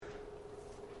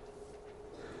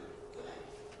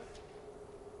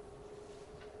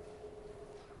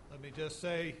Let me just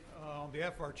say, on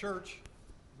behalf of our church,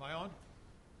 am I on?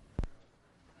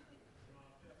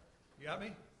 You got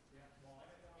me?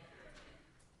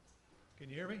 Can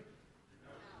you hear me?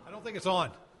 I don't think it's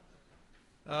on.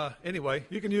 Anyway,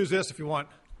 you can use this if you want.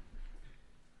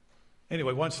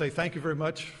 Anyway, I want to say thank you very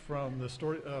much from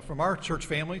our church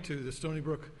family to the Stony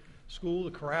Brook School,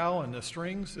 the chorale, and the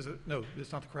strings. No,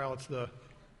 it's not the chorale, it's the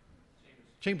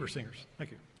chamber singers.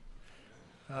 Thank you.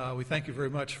 We thank you very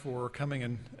much for coming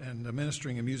and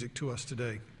ministering in music to us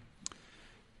today.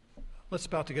 Let's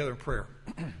bow together in prayer.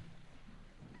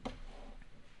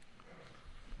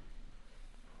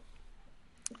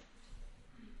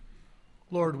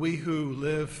 Lord, we who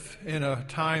live in a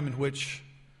time in which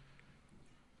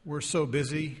we're so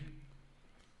busy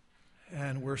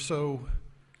and we're so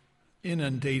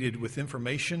inundated with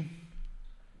information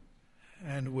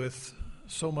and with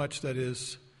so much that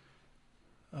is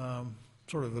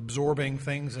sort of absorbing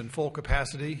things in full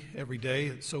capacity every day.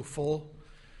 It's so full.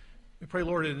 We pray,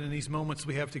 Lord, that in these moments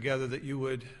we have together that you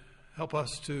would help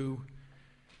us to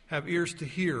have ears to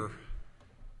hear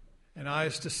and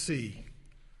eyes to see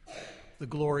the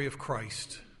glory of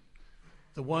Christ,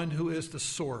 the one who is the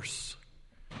source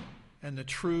and the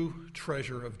true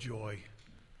treasure of joy.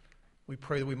 We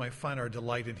pray that we might find our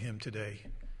delight in him today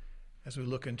as we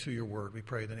look into your word. We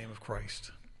pray in the name of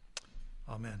Christ.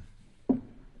 Amen.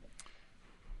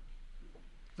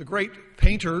 The great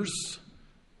painters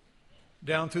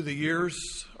down through the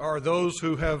years are those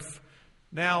who have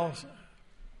now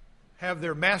have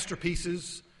their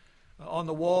masterpieces on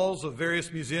the walls of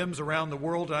various museums around the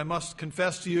world. And I must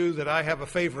confess to you that I have a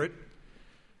favorite.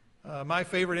 My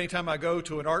favorite anytime I go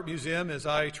to an art museum is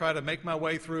I try to make my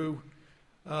way through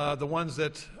the ones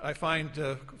that I find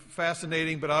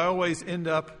fascinating, but I always end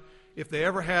up, if they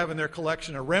ever have in their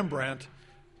collection a Rembrandt,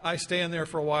 I stand there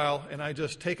for a while and I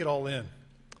just take it all in.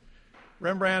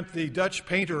 Rembrandt, the Dutch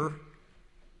painter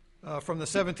from the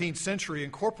 17th century,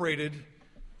 incorporated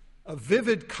a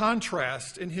vivid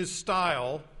contrast in his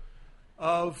style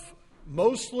of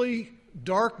mostly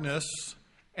darkness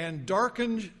and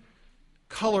darkened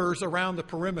colors around the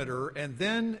perimeter, and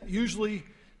then usually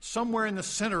somewhere in the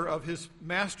center of his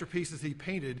masterpieces he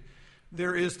painted,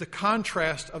 there is the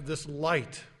contrast of this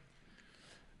light.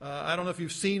 I don't know if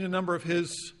you've seen a number of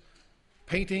his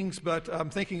paintings, but I'm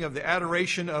thinking of the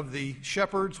Adoration of the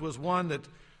Shepherds was one that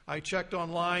I checked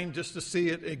online just to see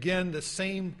it. Again, the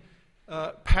same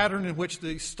pattern in which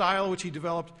the style which he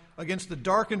developed against the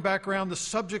darkened background, the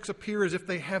subjects appear as if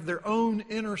they have their own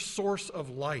inner source of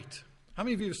light. How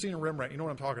many of you have seen a Rembrandt? You know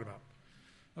what I'm talking about?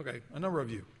 Okay, a number of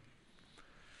you.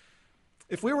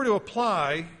 If we were to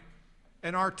apply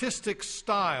an artistic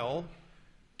style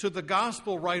to the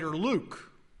gospel writer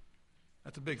Luke,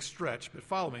 that's a big stretch, but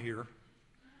follow me here.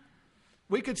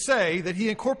 We could say that he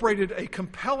incorporated a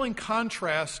compelling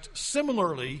contrast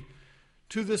similarly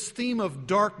to this theme of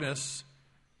darkness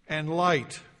and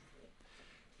light.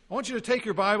 I want you to take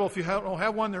your Bible. If you don't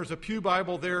have one, there's a pew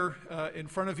Bible there in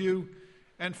front of you,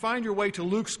 and find your way to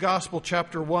Luke's Gospel,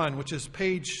 chapter 1, which is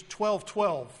page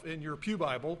 1212 in your pew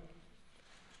Bible.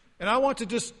 And I want to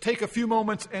just take a few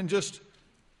moments and just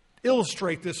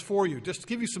illustrate this for you, just to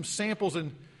give you some samples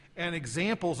and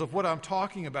examples of what I'm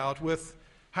talking about with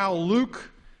how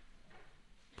Luke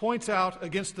points out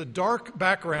against the dark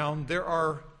background there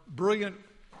are brilliant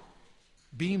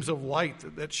beams of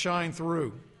light that shine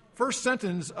through. First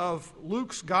sentence of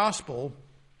Luke's Gospel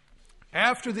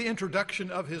after the introduction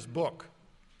of his book.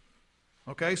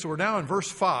 Okay, so we're now in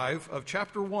verse 5 of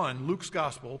chapter 1, Luke's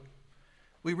Gospel.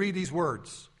 We read these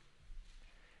words.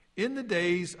 In the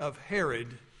days of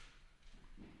Herod,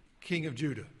 king of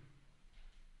Judah.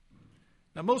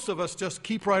 Now, most of us just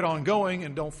keep right on going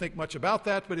and don't think much about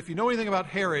that, but if you know anything about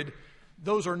Herod,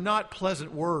 those are not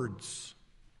pleasant words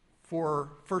for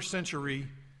first century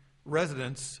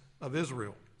residents of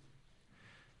Israel.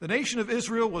 The nation of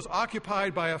Israel was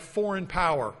occupied by a foreign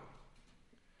power.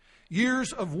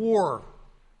 Years of war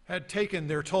had taken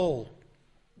their toll.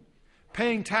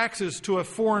 Paying taxes to a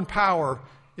foreign power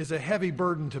is a heavy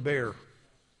burden to bear.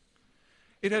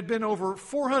 It had been over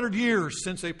 400 years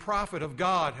since a prophet of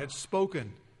God had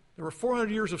spoken. There were 400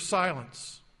 years of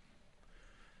silence.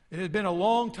 It had been a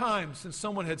long time since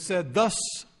someone had said, "Thus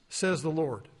says the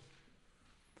Lord."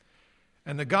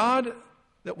 And the God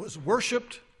that was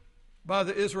worshipped by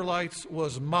the Israelites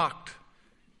was mocked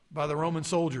by the Roman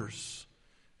soldiers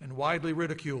and widely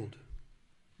ridiculed.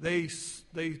 They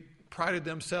prided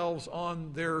themselves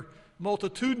on their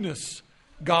multitudinous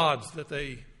gods that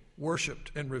they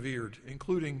worshipped and revered,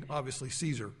 including, obviously,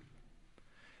 Caesar.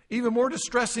 Even more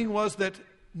distressing was that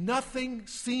nothing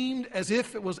seemed as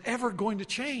if it was ever going to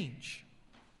change.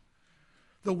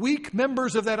 The weak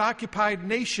members of that occupied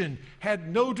nation had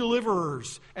no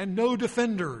deliverers and no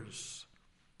defenders.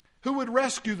 Who would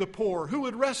rescue the poor? Who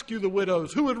would rescue the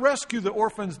widows? Who would rescue the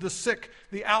orphans, the sick,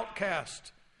 the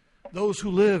outcast? Those who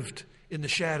lived in the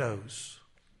shadows.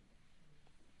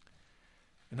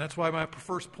 And that's why my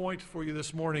first point for you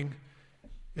this morning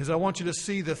is I want you to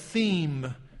see the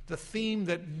theme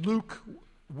that Luke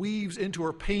weaves into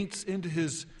or paints into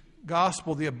his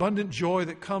gospel, the abundant joy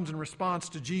that comes in response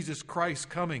to Jesus Christ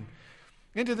coming.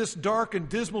 Into this dark and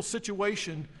dismal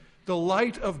situation, the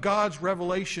light of God's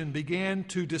revelation began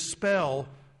to dispel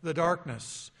the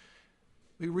darkness.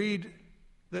 We read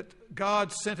that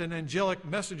God sent an angelic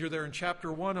messenger there in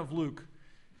chapter 1 of Luke,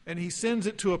 and he sends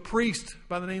it to a priest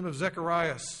by the name of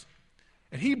Zacharias.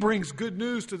 And he brings good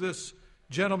news to this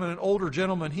gentleman, an older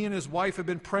gentleman. He and his wife have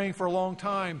been praying for a long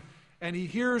time, and he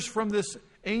hears from this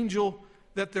angel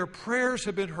that their prayers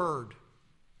have been heard.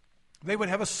 They would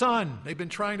have a son. They've been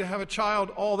trying to have a child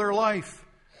all their life.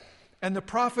 And the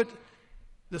prophet,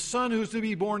 the son who's to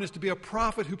be born, is to be a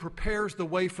prophet who prepares the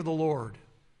way for the Lord.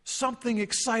 Something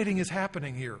exciting is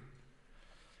happening here.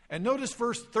 And notice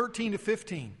verse 13 to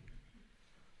 15,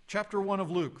 chapter 1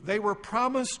 of Luke. They were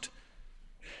promised,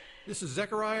 this is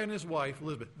Zechariah and his wife,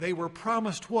 Elizabeth. They were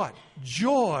promised what?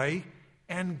 Joy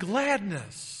and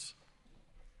gladness.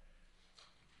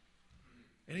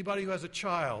 Anybody who has a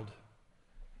child,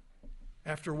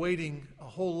 after waiting a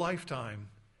whole lifetime,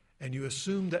 and you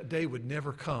assume that day would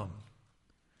never come,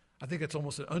 I think it's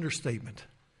almost an understatement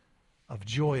of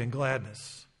joy and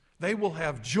gladness. They will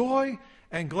have joy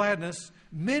and gladness.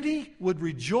 Many would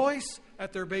rejoice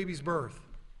at their baby's birth.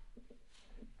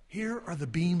 Here are the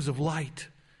beams of light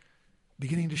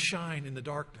beginning to shine in the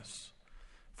darkness.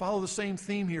 Follow the same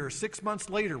theme here. 6 months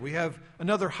later, we have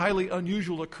another highly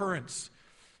unusual occurrence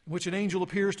in which an angel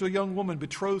appears to a young woman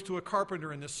betrothed to a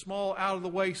carpenter in this small,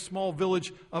 out-of-the-way, small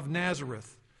village of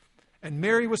Nazareth. And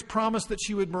Mary was promised that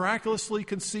she would miraculously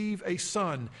conceive a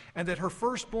son, and that her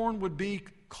firstborn would be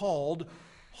called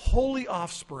Holy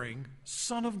Offspring,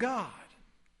 Son of God.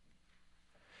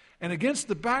 And against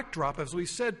the backdrop, as we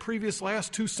said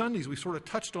last 2 Sundays, we sort of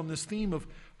touched on this theme of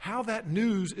how that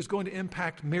news is going to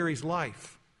impact Mary's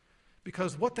life.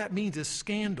 Because what that means is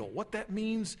scandal. What that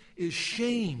means is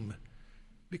shame.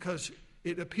 Because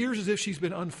it appears as if she's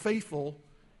been unfaithful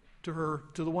to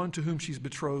the one to whom she's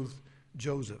betrothed,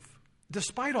 Joseph.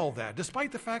 Despite all that,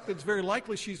 despite the fact that it's very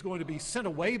likely she's going to be sent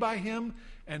away by him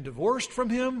and divorced from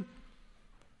him,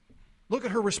 look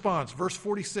at her response, verse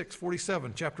 46,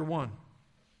 47, chapter 1.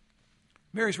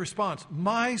 Mary's response,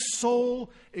 "My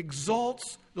soul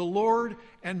exalts the Lord,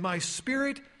 and my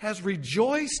spirit has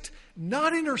rejoiced,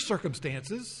 not in her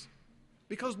circumstances,"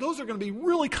 because those are going to be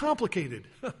really complicated.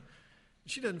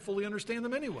 She doesn't fully understand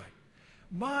them anyway.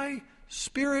 "My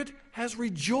spirit has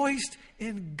rejoiced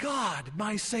in God,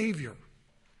 my Savior."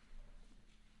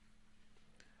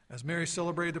 As Mary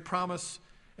celebrated the promise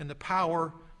and the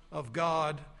power of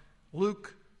God,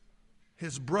 Luke,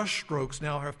 his brushstrokes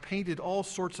now have painted all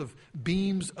sorts of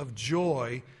beams of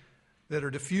joy that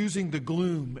are diffusing the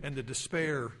gloom and the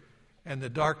despair and the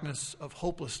darkness of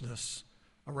hopelessness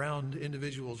around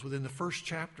individuals within the first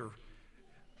chapter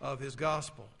of his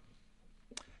gospel.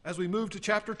 As we move to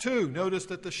chapter 2, notice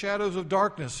that the shadows of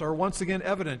darkness are once again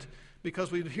evident,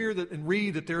 because we hear that and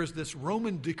read that there is this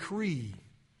Roman decree.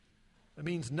 That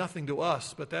means nothing to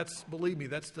us, but believe me,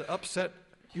 that's to upset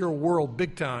your world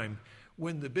big time.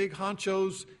 When the big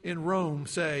honchos in Rome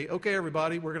say, "Okay,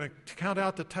 everybody, we're going to count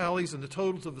out the tallies and the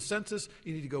totals of the census.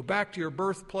 You need to go back to your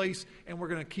birthplace, and we're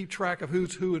going to keep track of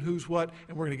who's who and who's what,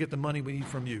 and we're going to get the money we need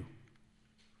from you."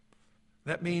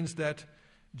 That means that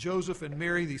Joseph and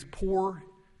Mary, these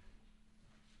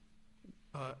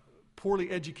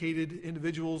poorly educated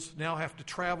individuals, now have to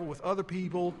travel with other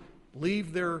people,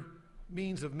 leave their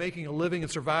means of making a living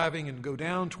and surviving, and go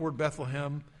down toward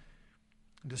Bethlehem.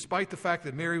 And despite the fact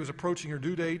that Mary was approaching her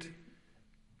due date,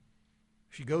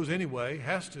 she goes anyway,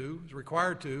 is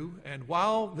required to, and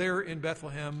while they're in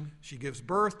Bethlehem, she gives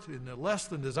birth in the less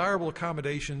than desirable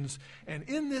accommodations. And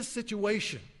in this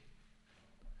situation,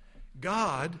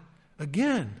 God,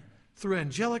 again, through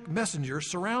angelic messengers,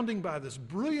 surrounding by this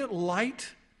brilliant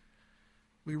light,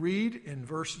 we read in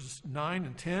verses 9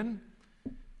 and 10,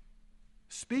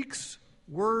 speaks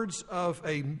words of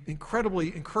an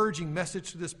incredibly encouraging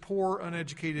message to this poor,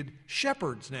 uneducated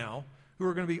shepherds now, who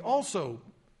are going to be also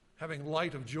having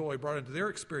light of joy brought into their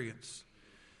experience.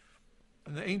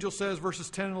 And the angel says, verses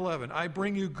 10 and 11, "I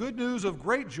bring you good news of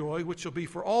great joy, which shall be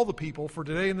for all the people. For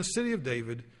today in the city of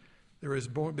David there has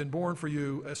been born for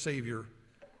you a Savior,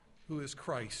 who is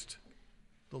Christ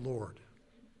the Lord."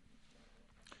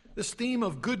 This theme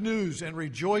of good news and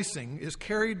rejoicing is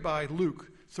carried by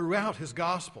Luke throughout his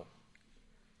gospel.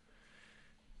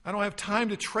 I don't have time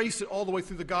to trace it all the way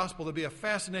through the gospel. There'll be a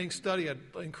fascinating study. I'd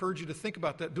encourage you to think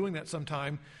about that, doing that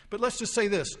sometime. But let's just say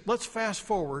this. Let's fast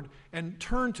forward and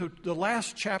turn to the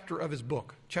last chapter of his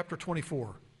book, chapter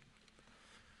 24,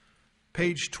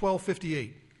 page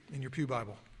 1258 in your pew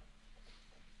Bible.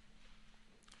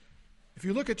 If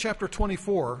you look at chapter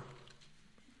 24,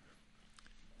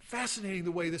 fascinating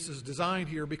the way this is designed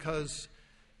here, because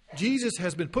Jesus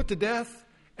has been put to death,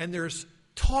 and there's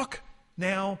talk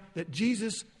now that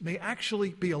Jesus may actually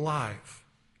be alive.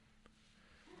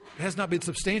 It has not been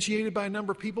substantiated by a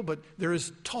number of people, but there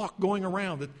is talk going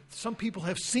around that some people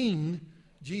have seen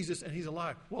Jesus and he's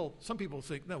alive. Well, some people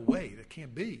think, no way, that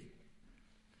can't be.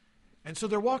 And so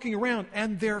they're walking around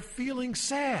and they're feeling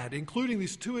sad, including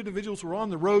these two individuals who are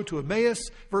on the road to Emmaus.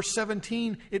 Verse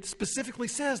 17, it specifically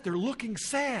says they're looking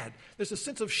sad. There's a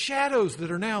sense of shadows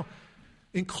that are now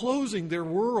enclosing their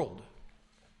world.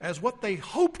 As what they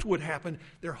hoped would happen,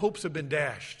 their hopes have been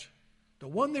dashed. The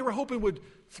one they were hoping would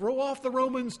throw off the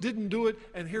Romans didn't do it,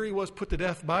 and here he was put to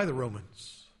death by the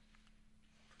Romans.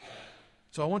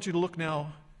 So I want you to look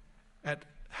now at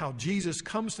how Jesus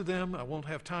comes to them. I won't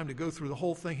have time to go through the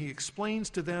whole thing. He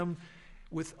explains to them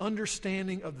with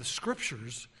understanding of the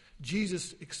Scriptures.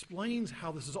 Jesus explains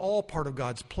how this is all part of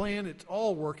God's plan. It's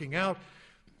all working out,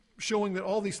 showing that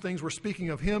all these things were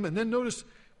speaking of him. And then notice,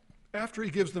 after he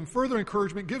gives them further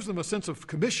encouragement, gives them a sense of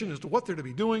commission as to what they're to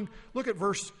be doing. Look at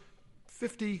verse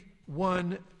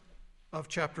 51 of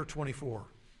chapter 24.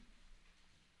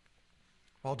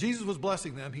 While Jesus was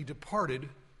blessing them, he departed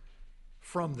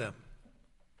from them.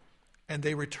 And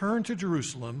they returned to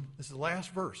Jerusalem. This is the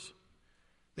last verse.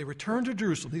 They returned to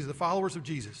Jerusalem. These are the followers of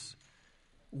Jesus.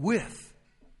 With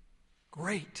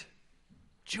great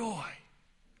joy.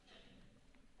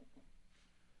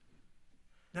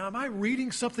 Now, am I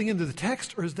reading something into the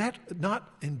text, or is that not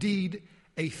indeed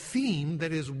a theme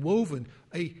that is woven,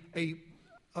 a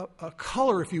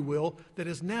color, if you will, that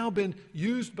has now been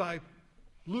used by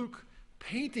Luke,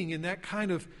 painting in that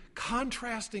kind of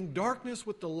contrasting darkness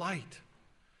with the light,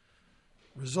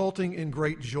 resulting in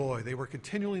great joy? They were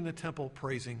continually in the temple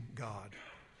praising God.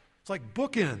 It's like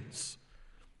bookends.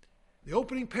 The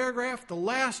opening paragraph, the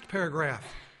last paragraph,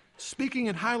 speaking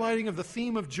and highlighting of the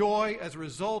theme of joy as a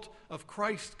result of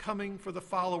Christ coming for the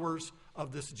followers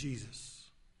of this Jesus.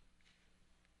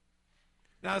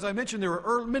 Now, as I mentioned, there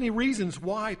are many reasons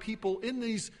why people in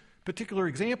these particular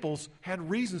examples had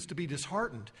reasons to be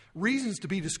disheartened, reasons to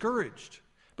be discouraged.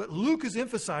 But Luke is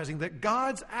emphasizing that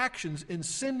God's actions in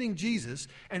sending Jesus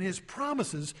and his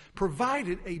promises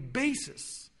provided a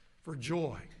basis for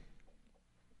joy.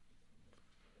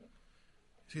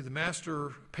 See, the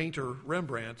master painter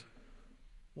Rembrandt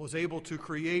was able to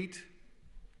create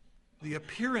the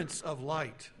appearance of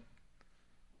light,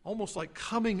 almost like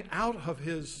coming out of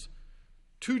his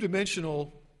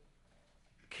two-dimensional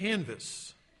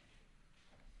canvas,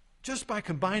 just by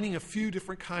combining a few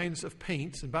different kinds of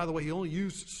paints. And by the way, he only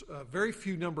used a very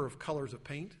few number of colors of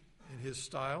paint in his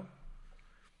style.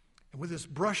 And with his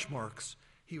brush marks,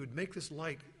 he would make this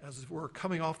light, as it were,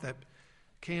 coming off that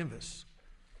canvas.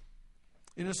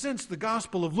 In a sense, the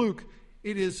Gospel of Luke,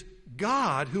 it is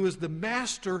God who is the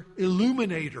master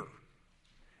illuminator.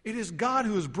 It is God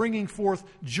who is bringing forth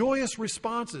joyous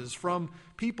responses from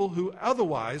people who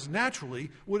otherwise, naturally,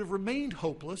 would have remained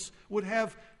hopeless, would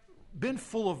have been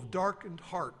full of darkened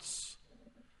hearts.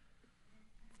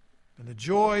 And the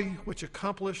joy which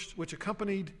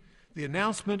accompanied the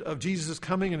announcement of Jesus'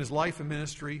 coming in his life and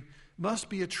ministry must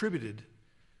be attributed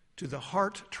to the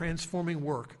heart-transforming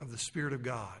work of the Spirit of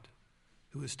God,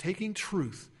 who is taking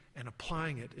truth and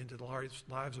applying it into the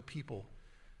lives of people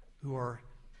who are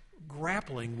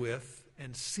grappling with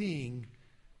and seeing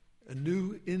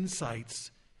new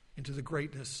insights into the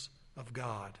greatness of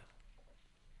God.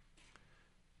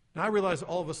 Now, I realize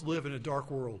all of us live in a dark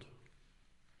world.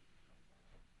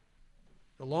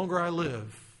 The longer I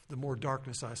live, the more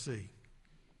darkness I see.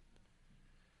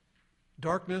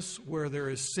 Darkness where there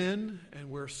is sin and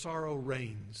where sorrow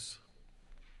reigns.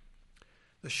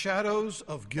 The shadows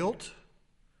of guilt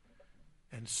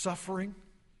and suffering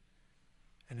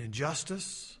and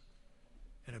injustice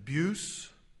and abuse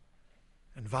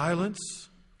and violence,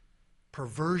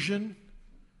 perversion,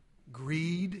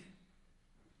 greed,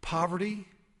 poverty,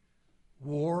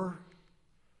 war,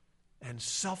 and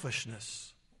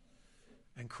selfishness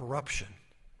and corruption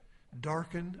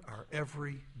darken our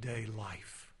everyday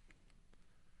life.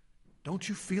 Don't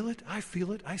you feel it? I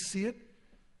feel it. I see it.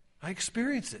 I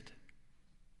experience it.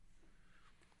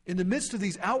 In the midst of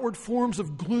these outward forms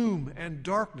of gloom and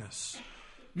darkness,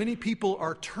 many people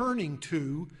are turning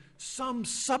to some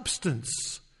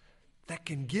substance that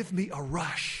can give me a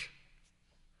rush,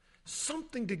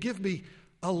 something to give me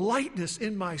a lightness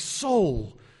in my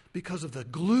soul because of the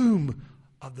gloom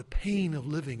of the pain of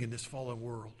living in this fallen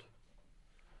world.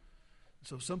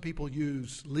 So some people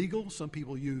use legal, some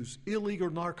people use illegal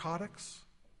narcotics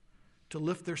to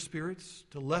lift their spirits,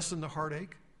 to lessen the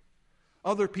heartache.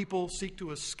 Other people seek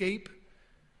to escape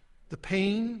the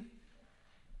pain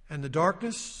and the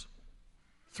darkness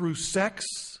through sex,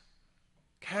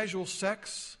 casual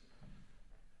sex,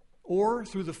 or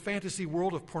through the fantasy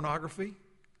world of pornography.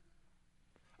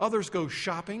 Others go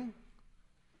shopping,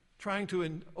 trying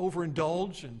to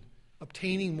overindulge and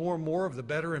obtaining more and more of the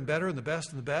better and better and the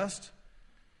best and the best,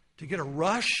 to get a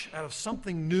rush out of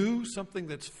something new, something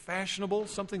that's fashionable,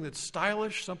 something that's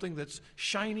stylish, something that's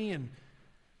shiny and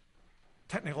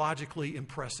technologically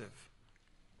impressive.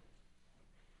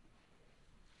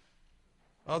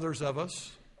 Others of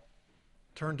us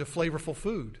turn to flavorful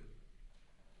food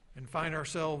and find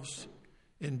ourselves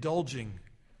indulging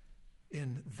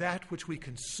in that which we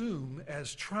consume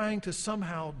as trying to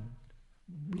somehow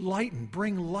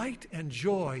bring light and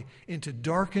joy into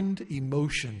darkened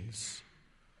emotions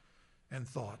and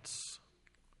thoughts.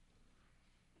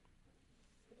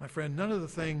 My friend, none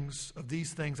of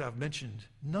these things I've mentioned,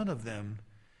 none of them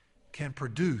can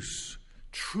produce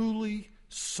truly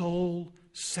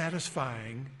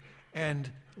soul-satisfying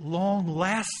and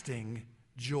long-lasting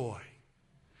joy.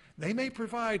 They may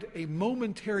provide a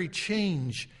momentary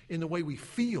change in the way we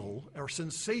feel or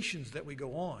sensations that we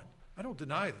go on. I don't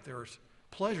deny that there's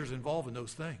pleasures involved in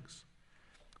those things.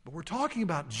 But we're talking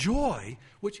about joy,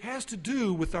 which has to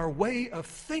do with our way of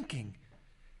thinking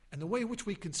and the way in which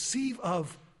we conceive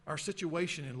of our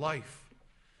situation in life,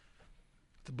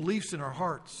 the beliefs in our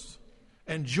hearts.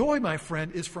 And joy, my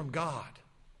friend, is from God.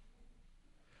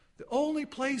 The only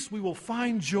place we will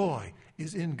find joy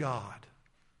is in God.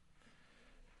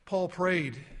 Paul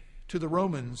prayed to the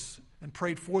Romans and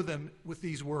prayed for them with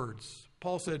these words.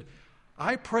 Paul said,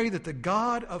 I pray that the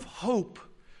God of hope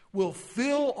will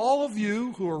fill all of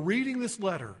you who are reading this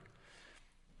letter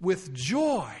with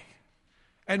joy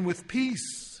and with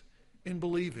peace in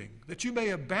believing, that you may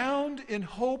abound in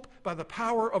hope by the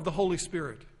power of the Holy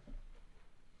Spirit.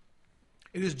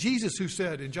 It is Jesus who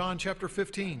said in John chapter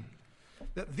 15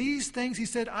 that these things, he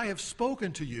said, I have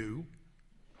spoken to you,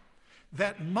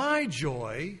 that my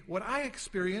joy, what I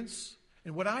experience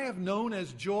and what I have known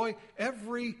as joy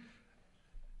every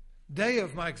day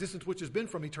of my existence, which has been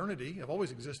from eternity, I've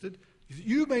always existed,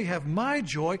 you may have my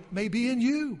joy may be in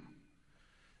you,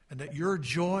 and that your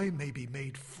joy may be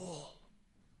made full.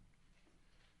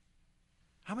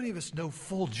 How many of us know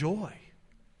full joy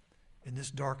in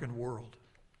this darkened world?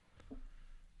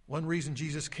 One reason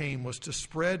Jesus came was to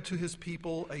spread to his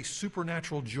people a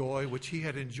supernatural joy which he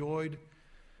had enjoyed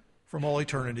from all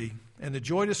eternity. And the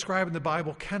joy described in the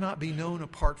Bible cannot be known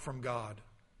apart from God.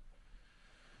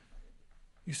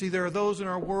 You see, there are those in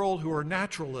our world who are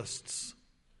naturalists,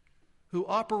 who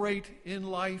operate in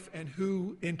life and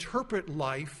who interpret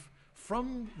life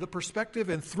from the perspective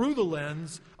and through the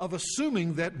lens of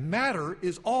assuming that matter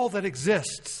is all that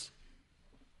exists.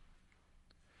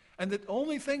 And the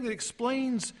only thing that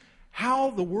explains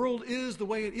how the world is the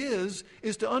way it is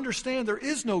to understand there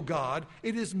is no God.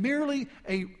 It is merely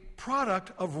a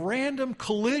product of random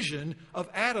collision of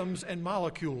atoms and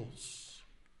molecules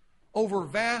over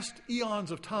vast eons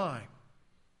of time.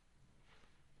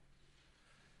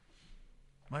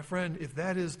 My friend, if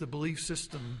that is the belief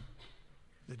system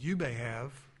that you may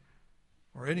have,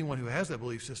 or anyone who has that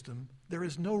belief system, there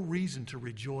is no reason to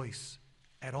rejoice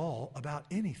at all about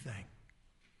anything.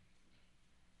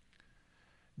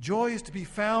 Joy is to be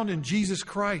found in Jesus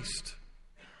Christ.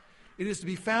 It is to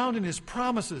be found in his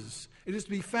promises. It is to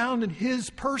be found in his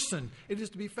person. It is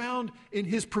to be found in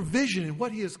his provision and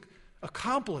what he has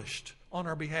accomplished on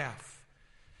our behalf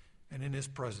and in his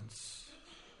presence.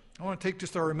 I want to take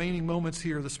just our remaining moments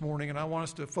here this morning, and I want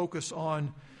us to focus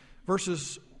on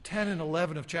verses 10 and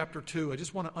 11 of chapter 2. I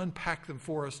just want to unpack them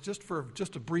for us just for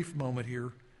a brief moment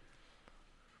here.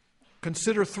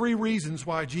 Consider 3 reasons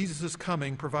why Jesus'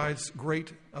 coming provides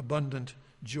great, abundant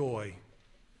joy.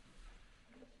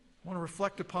 I want to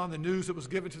reflect upon the news that was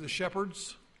given to the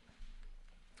shepherds.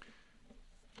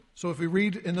 So if we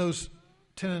read in those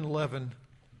 10 and 11,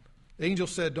 the angel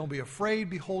said, don't be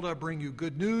afraid. Behold, I bring you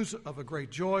good news of a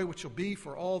great joy, which shall be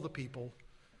for all the people.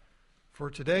 For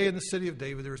today in the city of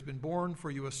David there has been born for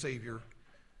you a Savior,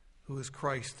 who is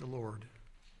Christ the Lord.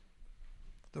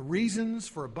 The reasons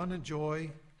for abundant joy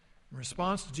in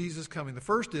response to Jesus' coming. The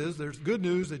first is there's good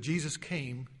news that Jesus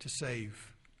came to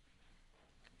save.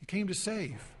 He came to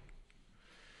save.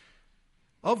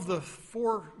 Of the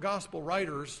four gospel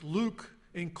writers, Luke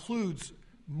includes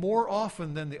more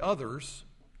often than the others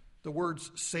the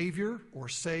words Savior or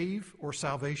save or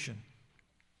salvation.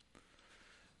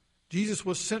 Jesus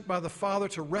was sent by the Father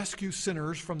to rescue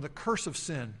sinners from the curse of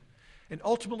sin and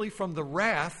ultimately from the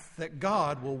wrath that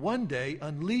God will one day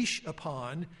unleash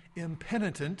upon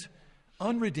impenitent,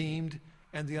 unredeemed,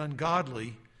 and the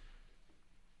ungodly.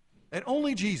 And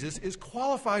only Jesus is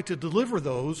qualified to deliver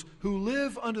those who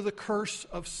live under the curse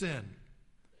of sin.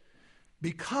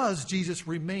 Because Jesus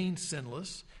remained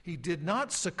sinless, he did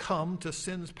not succumb to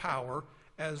sin's power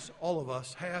as all of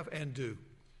us have and do.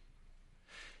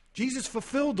 Jesus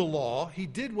fulfilled the law. He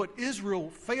did what Israel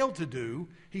failed to do.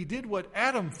 He did what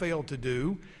Adam failed to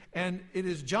do. And it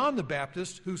is John the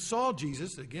Baptist who saw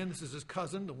Jesus. Again, this is his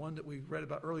cousin, the one that we read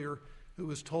about earlier, who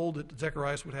was told that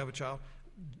Zacharias would have a child.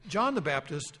 John the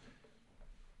Baptist,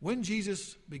 when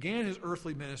Jesus began his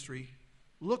earthly ministry,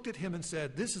 looked at him and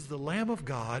said, "This is the Lamb of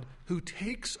God who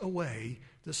takes away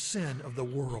the sin of the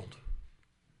world."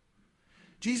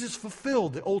 Jesus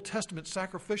fulfilled the Old Testament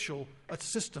sacrificial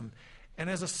system, and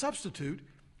as a substitute,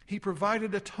 he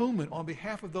provided atonement on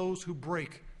behalf of those who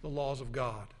break the laws of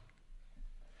God.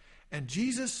 And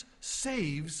Jesus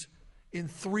saves in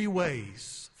three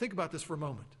ways. Think about this for a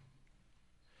moment.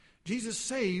 Jesus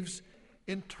saves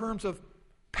in terms of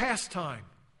pastime.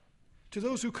 To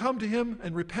those who come to him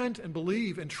and repent and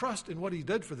believe and trust in what he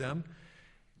did for them,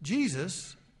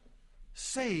 Jesus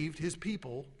saved his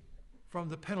people from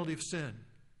the penalty of sin.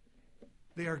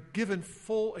 They are given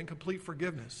full and complete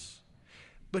forgiveness.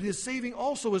 But his saving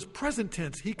also is present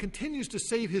tense. He continues to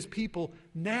save his people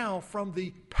now from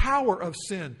the power of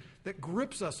sin that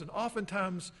grips us and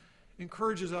oftentimes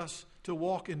encourages us to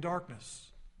walk in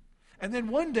darkness. And then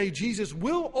one day Jesus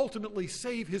will ultimately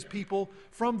save his people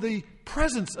from the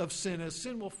presence of sin, as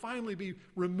sin will finally be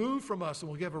removed from us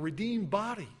and we'll have a redeemed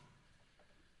body.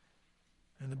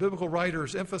 And the biblical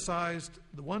writers emphasized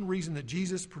the one reason that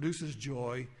Jesus produces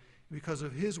joy because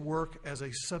of his work as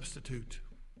a substitute.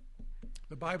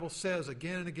 The Bible says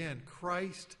again and again,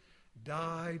 Christ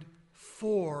died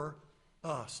for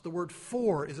us. The word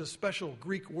 "for" is a special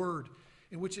Greek word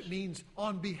in which it means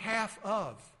on behalf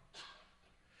of.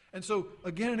 And so,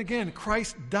 again and again,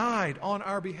 Christ died on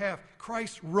our behalf.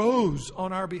 Christ rose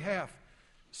on our behalf.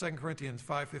 2 Corinthians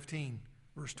 5:15,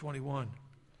 verse 21.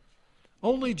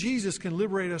 Only Jesus can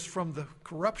liberate us from the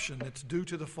corruption that's due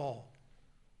to the fall.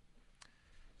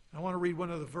 I want to read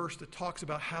one other verse that talks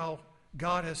about how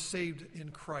God has saved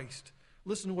in Christ.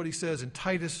 Listen to what he says in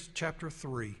Titus chapter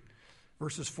 3,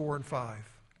 verses 4 and 5.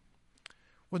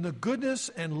 When the goodness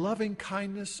and loving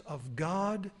kindness of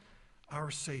God,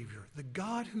 our Savior, the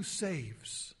God who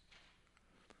saves,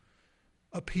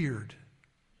 appeared,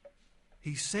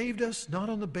 he saved us not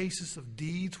on the basis of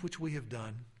deeds which we have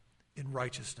done in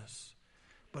righteousness,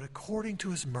 but according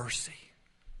to his mercy,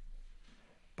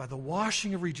 by the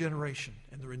washing of regeneration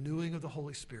and the renewing of the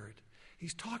Holy Spirit.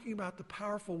 He's talking about the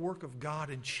powerful work of God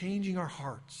in changing our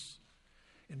hearts,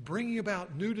 in bringing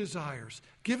about new desires,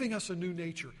 giving us a new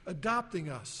nature, adopting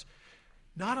us,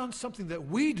 not on something that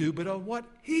we do, but on what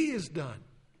he has done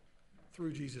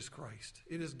through Jesus Christ.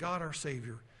 It is God our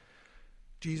Savior.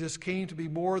 Jesus came to be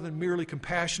more than merely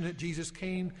compassionate. Jesus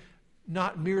came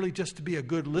not merely just to be a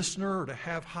good listener or to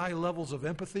have high levels of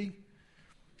empathy.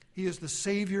 He is the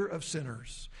Savior of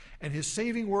sinners. And his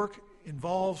saving work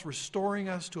involves restoring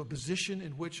us to a position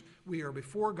in which we are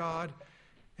before God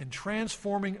and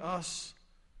transforming us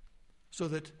so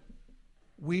that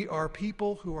we are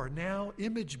people who are now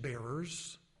image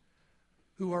bearers,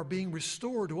 who are being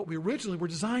restored to what we originally were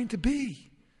designed to be,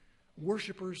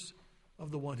 worshipers of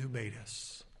the one who made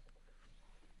us.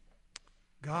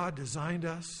 God designed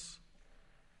us,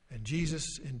 and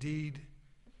Jesus indeed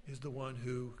is the one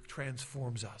who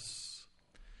transforms us.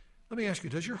 Let me ask you,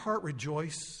 does your heart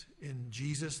rejoice in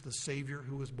Jesus, the Savior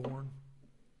who was born?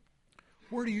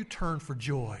 Where do you turn for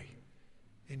joy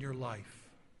in your life?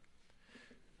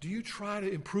 Do you try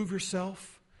to improve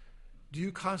yourself? Do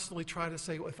you constantly try to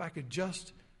say, well, if I could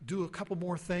just do a couple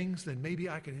more things, then maybe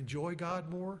I can enjoy God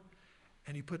more?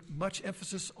 And you put much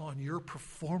emphasis on your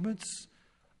performance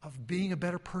of being a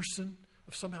better person,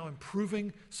 of somehow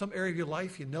improving some area of your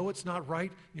life. You know it's not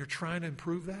right, and you're trying to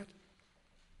improve that.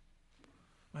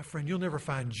 My friend, you'll never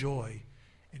find joy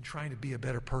in trying to be a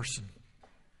better person.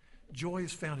 Joy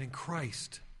is found in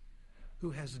Christ,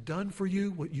 who has done for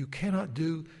you what you cannot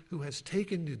do, who has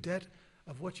taken the debt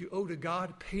of what you owe to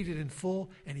God, paid it in full,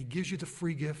 and he gives you the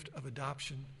free gift of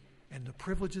adoption and the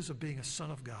privileges of being a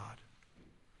son of God.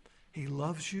 He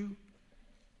loves you,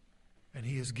 and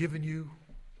he has given you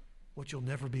what you'll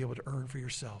never be able to earn for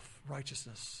yourself,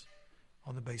 righteousness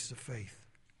on the basis of faith.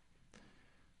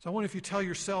 So I wonder if you tell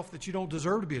yourself that you don't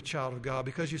deserve to be a child of God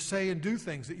because you say and do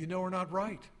things that you know are not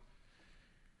right.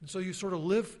 And so you sort of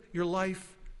live your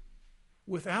life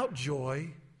without joy,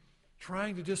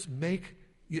 trying to just make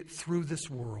it through this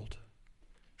world,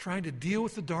 trying to deal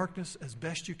with the darkness as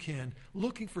best you can,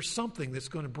 looking for something that's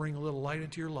going to bring a little light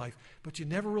into your life. But you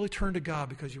never really turn to God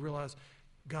because you realize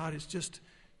God is just,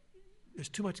 there's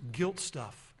too much guilt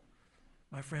stuff.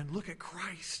 My friend, look at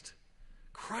Christ.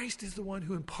 Christ is the one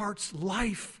who imparts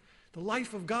life, the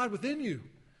life of God within you.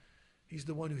 He's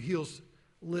the one who heals,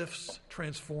 lifts,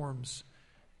 transforms.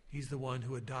 He's the one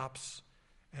who adopts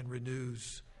and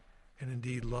renews and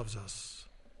indeed loves us.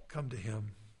 Come to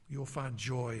Him. You'll find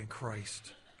joy in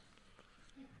Christ.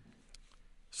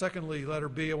 Secondly, letter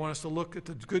B, I want us to look at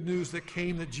the good news that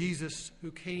came, that Jesus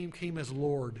who came as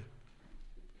Lord.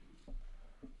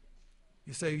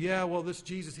 You say, yeah, well, this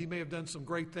Jesus, He may have done some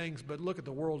great things, but look at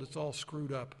the world, it's all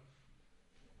screwed up.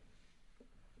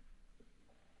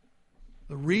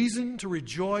 The reason to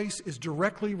rejoice is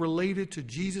directly related to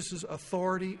Jesus'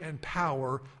 authority and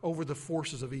power over the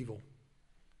forces of evil.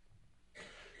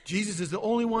 Jesus is the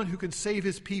only one who can save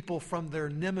His people from their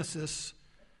nemesis,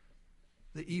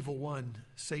 the evil one,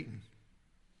 Satan.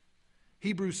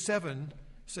 Hebrews 7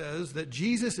 says that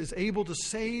Jesus is able to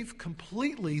save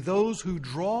completely those who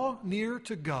draw near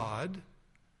to God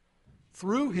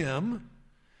through Him.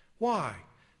 Why?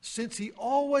 Since He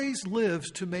always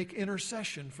lives to make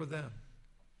intercession for them.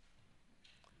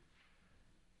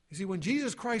 You see, when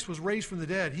Jesus Christ was raised from the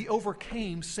dead, He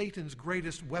overcame Satan's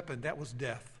greatest weapon, that was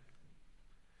death.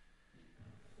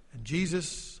 And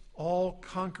Jesus,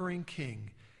 all-conquering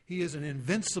King, He is an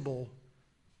invincible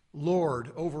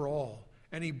Lord over all.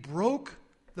 And He broke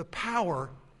the power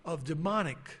of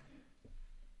demonic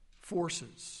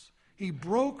forces. He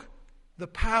broke the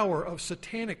power of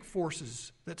satanic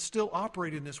forces that still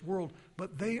operate in this world,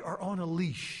 but they are on a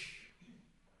leash.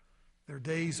 Their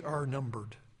days are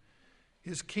numbered.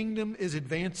 His kingdom is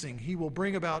advancing. He will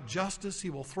bring about justice. He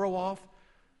will throw off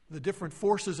the different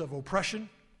forces of oppression,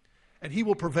 and He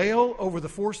will prevail over the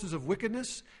forces of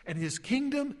wickedness, and His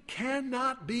kingdom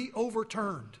cannot be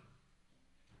overturned.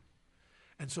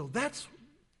 And so that's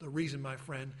the reason, my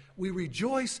friend, we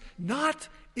rejoice not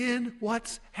in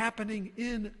what's happening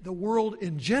in the world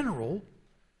in general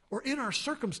or in our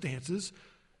circumstances,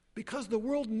 because the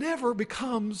world never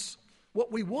becomes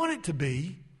what we want it to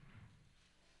be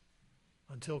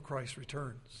until Christ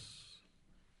returns.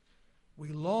 We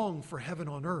long for heaven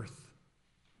on earth.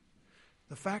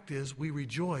 The fact is, we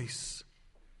rejoice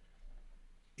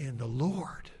in the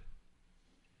Lord.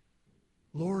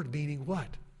 Lord meaning what?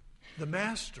 The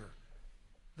Master,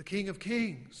 the King of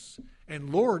Kings. And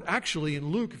Lord, actually in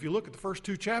Luke, if you look at the first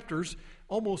 2 chapters,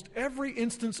 almost every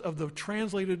instance of the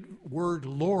translated word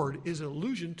Lord is an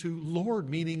allusion to Lord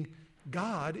meaning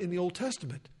God in the Old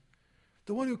Testament.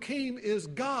 The one who came is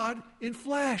God in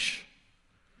flesh.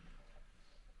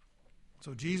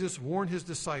 So Jesus warned His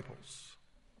disciples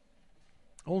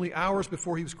only hours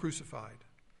before He was crucified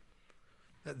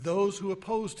that those who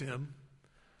opposed Him,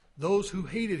 those who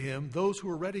hated Him, those who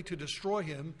were ready to destroy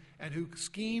Him, and who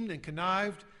schemed and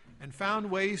connived and found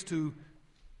ways to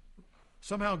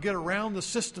somehow get around the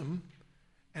system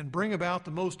and bring about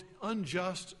the most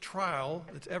unjust trial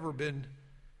that's ever been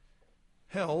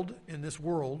held in this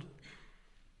world,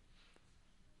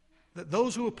 that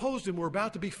those who opposed Him were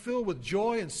about to be filled with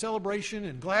joy and celebration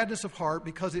and gladness of heart,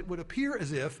 because it would appear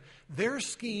as if their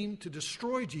scheme to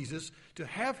destroy Jesus, to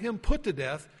have Him put to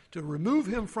death, to remove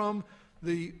Him from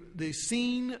the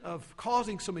scene of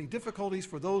causing so many difficulties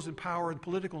for those in power and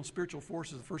political and spiritual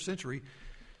forces of the first century.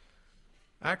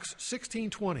 Acts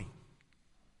 16:20.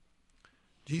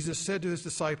 Jesus said to His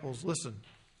disciples, listen,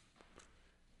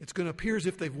 it's going to appear as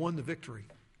if they've won the victory.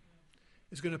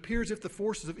 It's going to appear as if the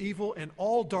forces of evil and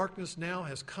all darkness now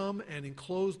has come and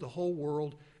enclosed the whole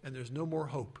world, and there's no more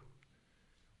hope,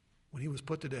 when He was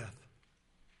put to death.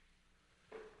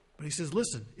 But He says,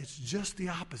 listen, it's just the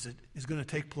opposite is going to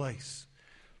take place.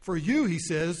 For you, He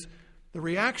says, the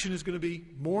reaction is going to be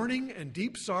mourning and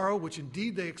deep sorrow, which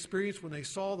indeed they experienced when they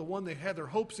saw the one they had their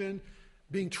hopes in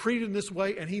being treated in this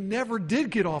way, and He never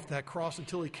did get off that cross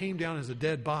until He came down as a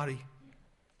dead body.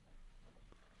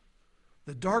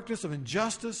 The darkness of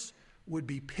injustice would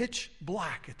be pitch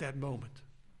black at that moment.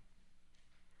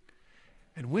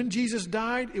 And when Jesus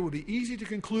died, it would be easy to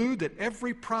conclude that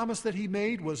every promise that He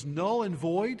made was null and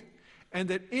void, and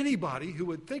that anybody who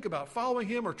would think about following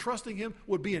Him or trusting Him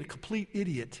would be a complete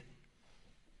idiot,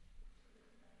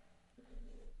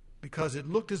 because it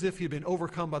looked as if He had been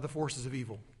overcome by the forces of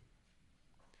evil.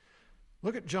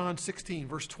 Look at John 16,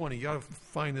 verse 20. You ought to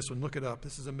find this one. Look it up.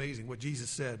 This is amazing what Jesus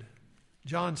said.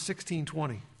 John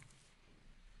 16:20.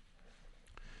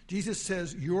 Jesus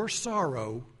says, your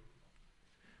sorrow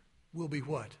will be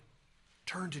what?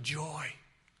 Turned to joy.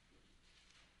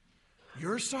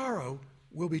 Your sorrow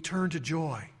will be turned to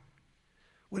joy.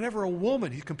 Whenever a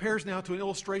woman, he compares now to an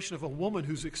illustration of a woman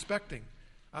who's expecting.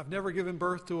 I've never given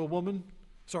birth to a woman.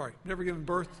 Never given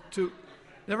birth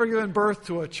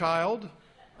to a child.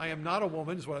 I am not a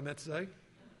woman, is what I meant to say.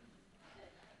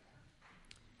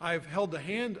 I've held the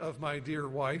hand of my dear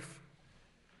wife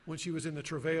when she was in the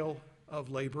travail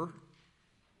of labor.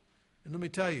 And let me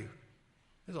tell you,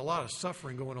 there's a lot of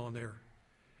suffering going on there.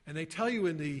 And they tell you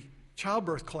in the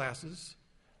childbirth classes,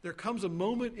 there comes a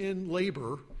moment in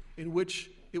labor in which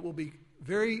it will be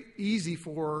very easy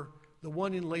for the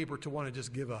one in labor to want to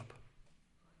just give up.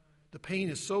 The pain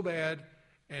is so bad,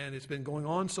 and it's been going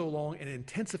on so long and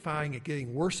intensifying and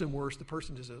getting worse and worse. The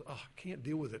person just says, I can't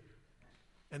deal with it.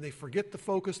 And they forget the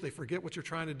focus. They forget what you're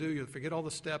trying to do. You forget all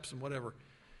the steps and whatever.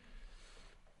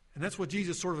 And that's what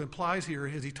Jesus sort of implies here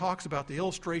as he talks about the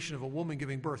illustration of a woman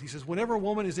giving birth. He says, whenever a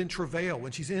woman is in travail,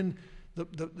 when she's in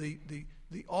the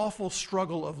awful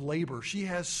struggle of labor, she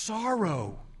has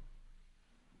sorrow.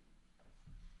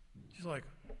 She's like,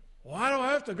 why do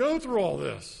I have to go through all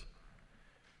this?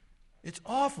 It's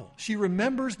awful. She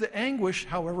remembers the anguish,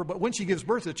 however, but when she gives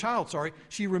birth to a child,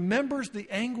 she remembers the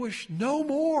anguish no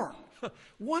more.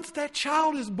 Once that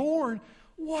child is born,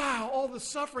 wow, all the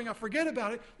suffering, I forget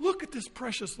about it. Look at this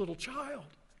precious little child.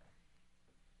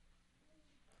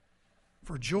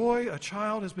 For joy, a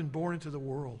child has been born into the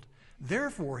world.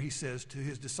 Therefore, he says to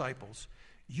his disciples,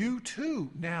 you too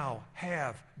now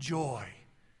have joy.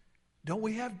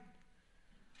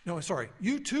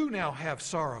 You too now have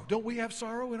sorrow. Don't we have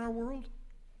sorrow in our world?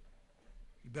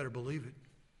 You better believe it.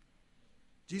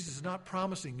 Jesus is not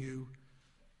promising you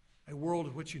a world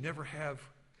in which you never have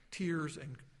tears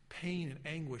and pain and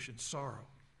anguish and sorrow.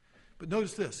 But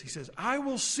notice this. He says, I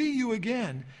will see you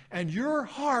again, and your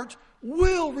heart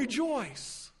will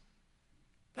rejoice.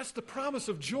 That's the promise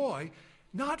of joy,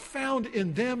 not found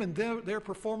in them and their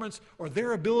performance or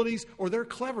their abilities or their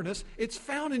cleverness. It's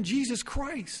found in Jesus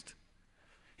Christ.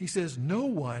 He says, no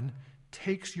one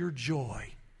takes your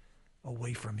joy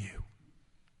away from you.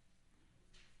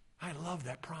 I love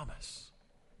that promise.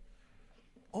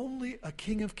 Only a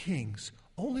King of Kings,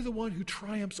 only the one who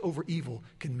triumphs over evil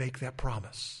can make that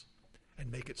promise and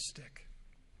make it stick.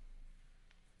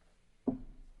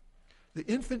 The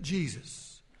infant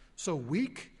Jesus, so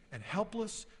weak and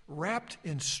helpless, wrapped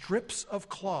in strips of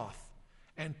cloth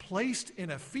and placed in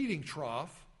a feeding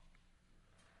trough,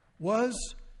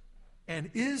 was and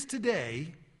is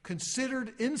today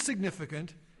considered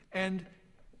insignificant and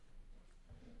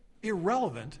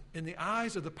irrelevant in the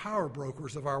eyes of the power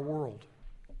brokers of our world.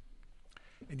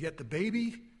 And yet the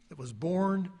baby that was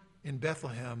born in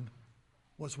Bethlehem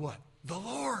was what? The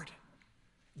Lord,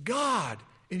 God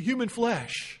in human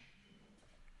flesh.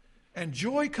 And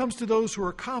joy comes to those who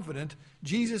are confident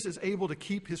Jesus is able to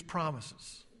keep his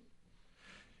promises.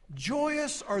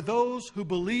 Joyous are those who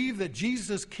believe that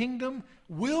Jesus' kingdom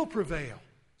will prevail.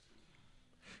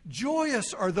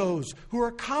 Joyous are those who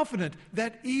are confident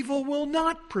that evil will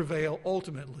not prevail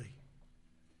ultimately,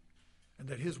 and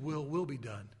that his will be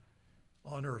done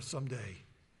on earth someday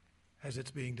as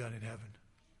it's being done in heaven.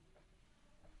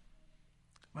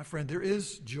 My friend, there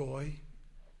is joy,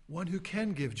 one who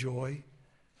can give joy.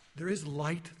 There is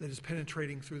light that is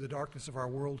penetrating through the darkness of our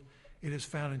world. It is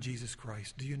found in Jesus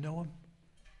Christ. Do you know him?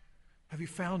 Have you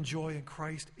found joy in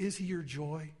Christ? Is he your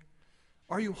joy?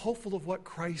 Are you hopeful of what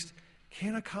Christ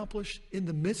can accomplish in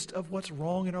the midst of what's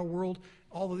wrong in our world,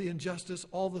 all of the injustice,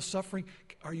 all the suffering?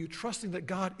 Are you trusting that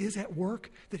God is at work,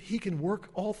 that he can work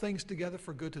all things together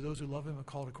for good to those who love him and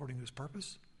called according to his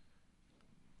purpose?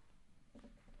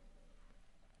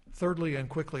 Thirdly and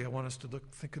quickly, I want us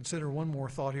to consider one more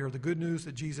thought here. The good news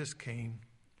that Jesus came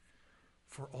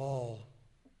for all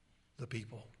the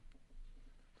people.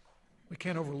 We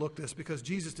can't overlook this because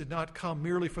Jesus did not come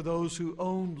merely for those who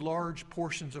owned large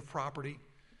portions of property.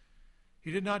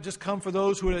 He did not just come for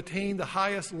those who had attained the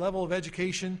highest level of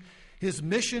education. His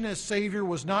mission as Savior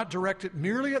was not directed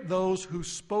merely at those who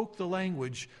spoke the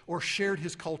language or shared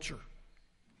his culture.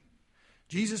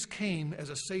 Jesus came as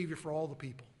a Savior for all the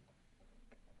people.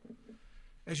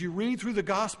 As you read through the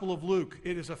Gospel of Luke,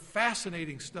 it is a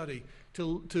fascinating study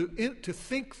to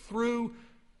think through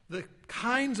the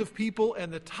kinds of people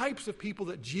and the types of people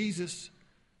that Jesus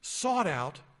sought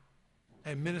out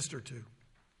and ministered to.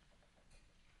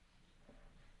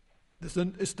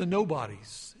 It's the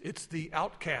nobodies. It's the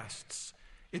outcasts.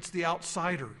 It's the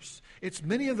outsiders. It's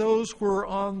many of those who are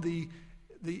on the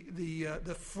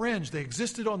fringe. They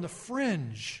existed on the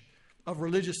fringe. of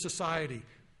religious society.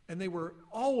 And they were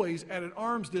always at an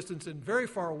arm's distance and very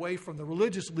far away from the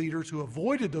religious leaders who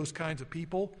avoided those kinds of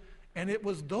people. And it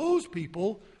was those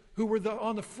people who were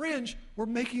on the fringe were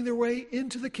making their way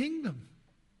into the kingdom.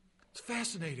 It's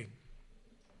fascinating.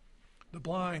 The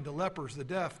blind, the lepers, the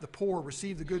deaf, the poor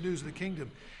receive the good news of the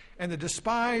kingdom. And the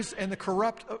despised and the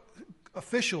corrupt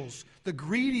officials, the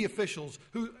greedy officials,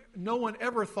 who no one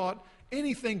ever thought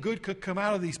anything good could come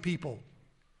out of these people,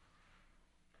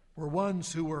 were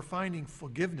ones who were finding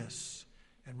forgiveness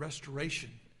and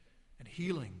restoration and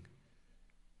healing.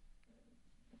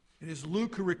 It is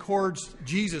Luke who records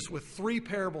Jesus with 3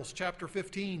 parables, chapter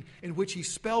 15, in which he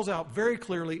spells out very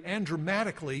clearly and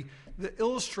dramatically the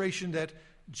illustration that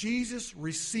Jesus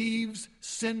receives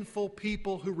sinful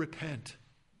people who repent.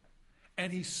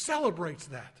 And he celebrates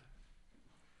that.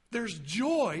 There's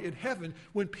joy in heaven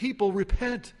when people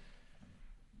repent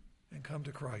and come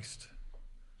to Christ.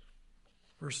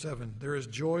 Verse 7, there is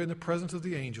joy in the presence of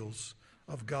the angels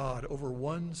of God over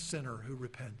one sinner who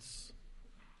repents.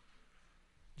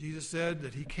 Jesus said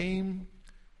that he came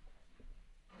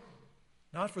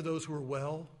not for those who are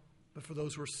well, but for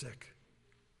those who are sick.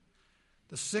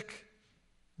 The sick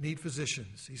need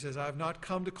physicians. He says, I have not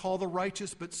come to call the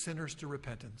righteous, but sinners to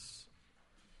repentance.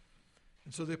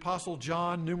 And so the Apostle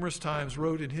John numerous times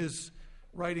wrote in his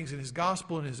writings, in his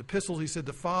gospel, in his epistles, he said,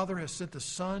 the Father has sent the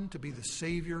Son to be the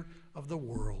Savior of the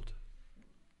world.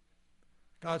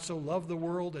 God so loved the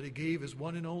world that he gave his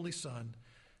one and only Son.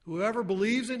 Whoever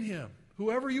believes in him,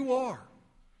 whoever you are,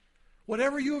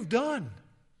 whatever you have done,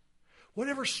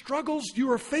 whatever struggles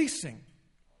you are facing,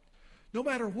 no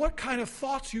matter what kind of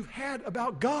thoughts you've had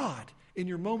about God in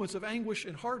your moments of anguish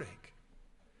and heartache,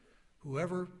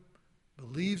 whoever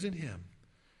believes in him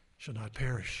shall not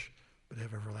perish, but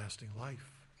have everlasting life.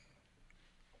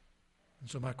 And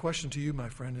so my question to you, my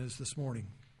friend, is this morning,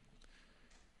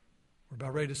 we're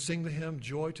about ready to sing the hymn,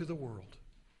 Joy to the World.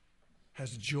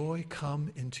 Has joy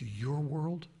come into your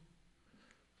world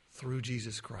through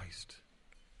Jesus Christ?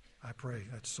 I pray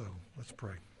that's so. Let's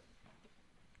pray.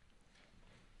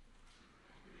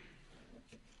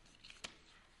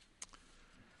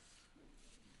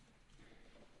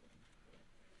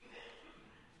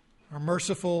 Our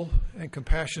merciful and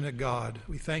compassionate God,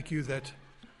 we thank you that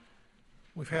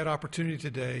we've had opportunity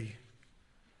today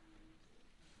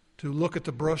to look at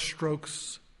the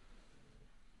brushstrokes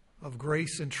of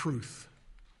grace and truth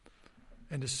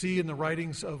and to see in the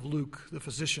writings of Luke, the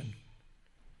physician,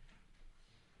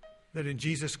 that in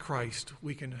Jesus Christ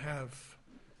we can have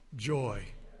joy,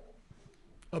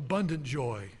 abundant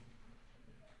joy,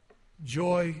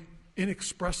 joy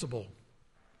inexpressible,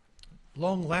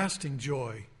 long-lasting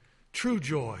joy, true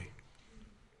joy,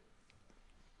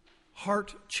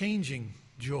 heart-changing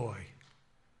joy.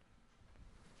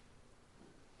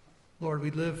 Lord,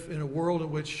 we live in a world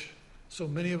in which so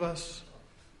many of us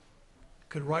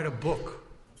could write a book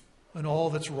on all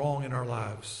that's wrong in our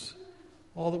lives,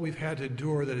 all that we've had to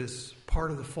endure that is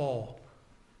part of the fall.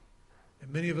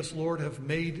 And many of us, Lord, have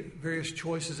made various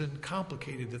choices and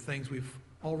complicated the things we've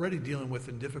already dealing with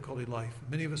in difficulty life.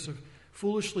 Many of us have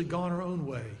foolishly gone our own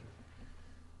way.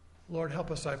 Lord,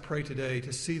 help us, I pray today,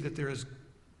 to see that there is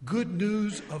good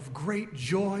news of great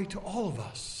joy to all of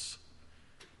us.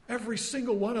 Every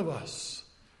single one of us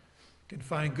can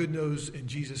find good news in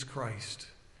Jesus Christ.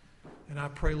 And I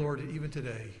pray, Lord, that even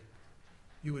today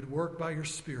you would work by your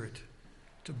Spirit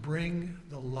to bring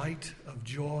the light of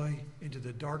joy into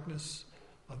the darkness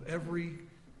of every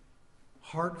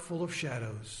heart full of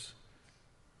shadows,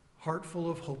 heart full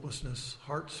of hopelessness,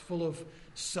 hearts full of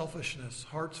selfishness,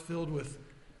 hearts filled with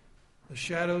the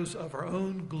shadows of our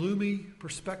own gloomy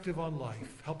perspective on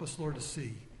life. Help us, Lord, to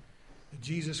see that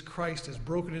Jesus Christ has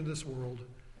broken into this world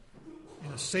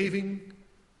in a saving,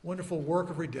 wonderful work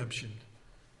of redemption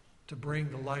to bring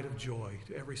the light of joy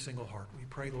to every single heart. We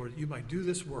pray, Lord, that you might do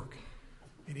this work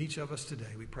in each of us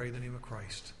today. We pray in the name of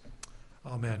Christ.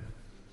 Amen.